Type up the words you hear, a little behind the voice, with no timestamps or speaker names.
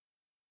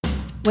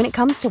When it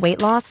comes to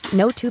weight loss,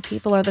 no two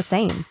people are the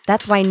same.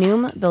 That's why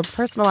Noom builds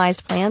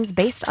personalized plans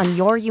based on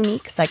your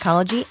unique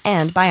psychology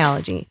and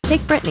biology.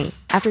 Take Brittany.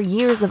 After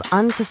years of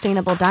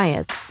unsustainable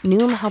diets,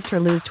 Noom helped her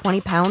lose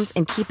 20 pounds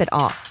and keep it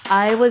off.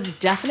 I was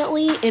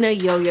definitely in a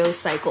yo-yo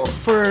cycle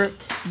for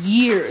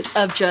years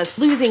of just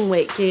losing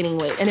weight, gaining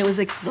weight, and it was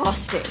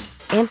exhausting.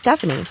 And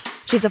Stephanie.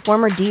 She's a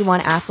former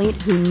D1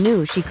 athlete who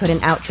knew she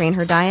couldn't outtrain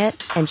her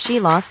diet, and she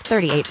lost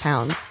 38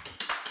 pounds.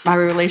 My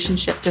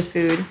relationship to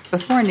food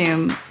before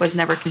Noom was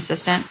never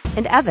consistent.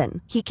 And Evan,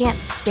 he can't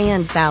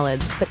stand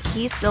salads, but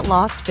he still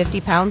lost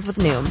 50 pounds with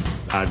Noom.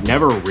 I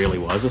never really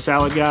was a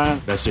salad guy.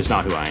 That's just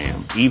not who I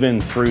am. Even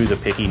through the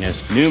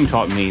pickiness, Noom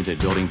taught me that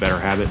building better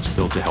habits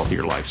builds a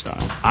healthier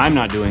lifestyle. I'm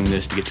not doing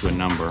this to get to a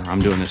number. I'm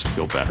doing this to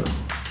feel better.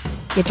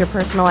 Get your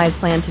personalized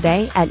plan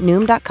today at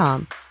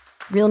Noom.com.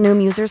 Real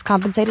Noom users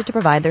compensated to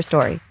provide their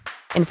story.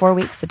 In 4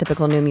 weeks, the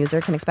typical Noom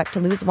user can expect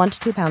to lose 1 to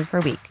 2 pounds per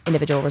week.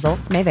 Individual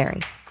results may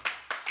vary.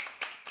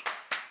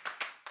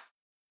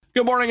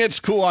 Good morning, it's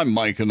cool. I'm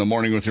Mike in the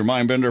morning with your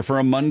Mindbender for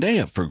a Monday.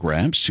 Up for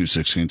grabs,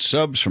 216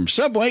 subs from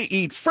Subway.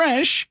 Eat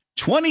fresh.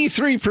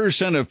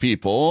 23% of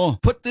people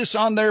put this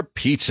on their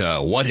pizza.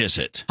 What is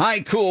it?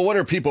 Hi, cool. What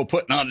are people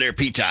putting on their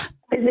pizza?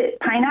 Is it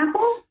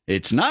pineapple?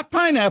 It's not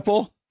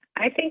pineapple.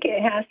 I think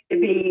it has to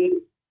be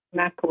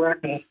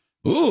macaroni.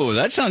 Ooh,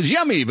 that sounds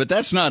yummy, but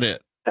that's not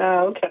it.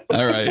 Oh, okay.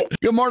 All right.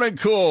 Good morning,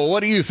 cool.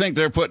 What do you think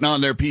they're putting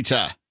on their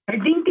pizza? I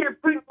think they're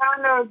putting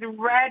on those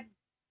red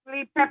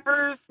chili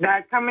peppers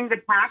that come in the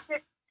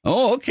packet.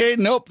 Oh, okay.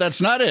 Nope,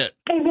 that's not it.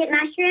 Is it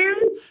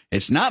mushrooms?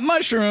 It's not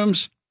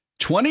mushrooms.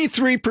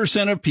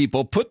 23% of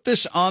people put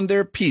this on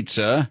their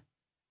pizza.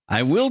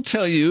 I will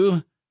tell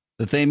you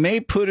that they may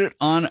put it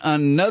on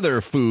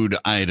another food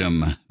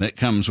item that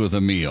comes with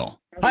a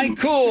meal. Hi,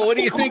 cool. What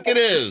do you think it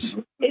is? Is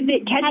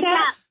it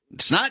ketchup?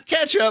 It's not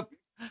ketchup.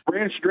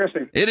 Ranch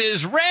dressing. It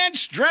is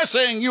ranch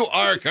dressing. You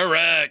are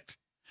correct.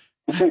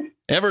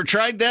 Ever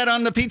tried that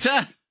on the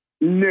pizza?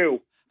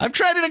 No. I've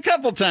tried it a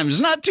couple times.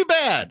 It's not too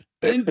bad.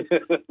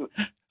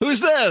 Who's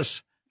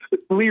this?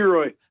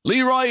 Leroy.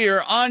 Leroy,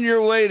 you're on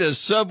your way to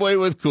Subway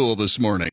with Cool this morning.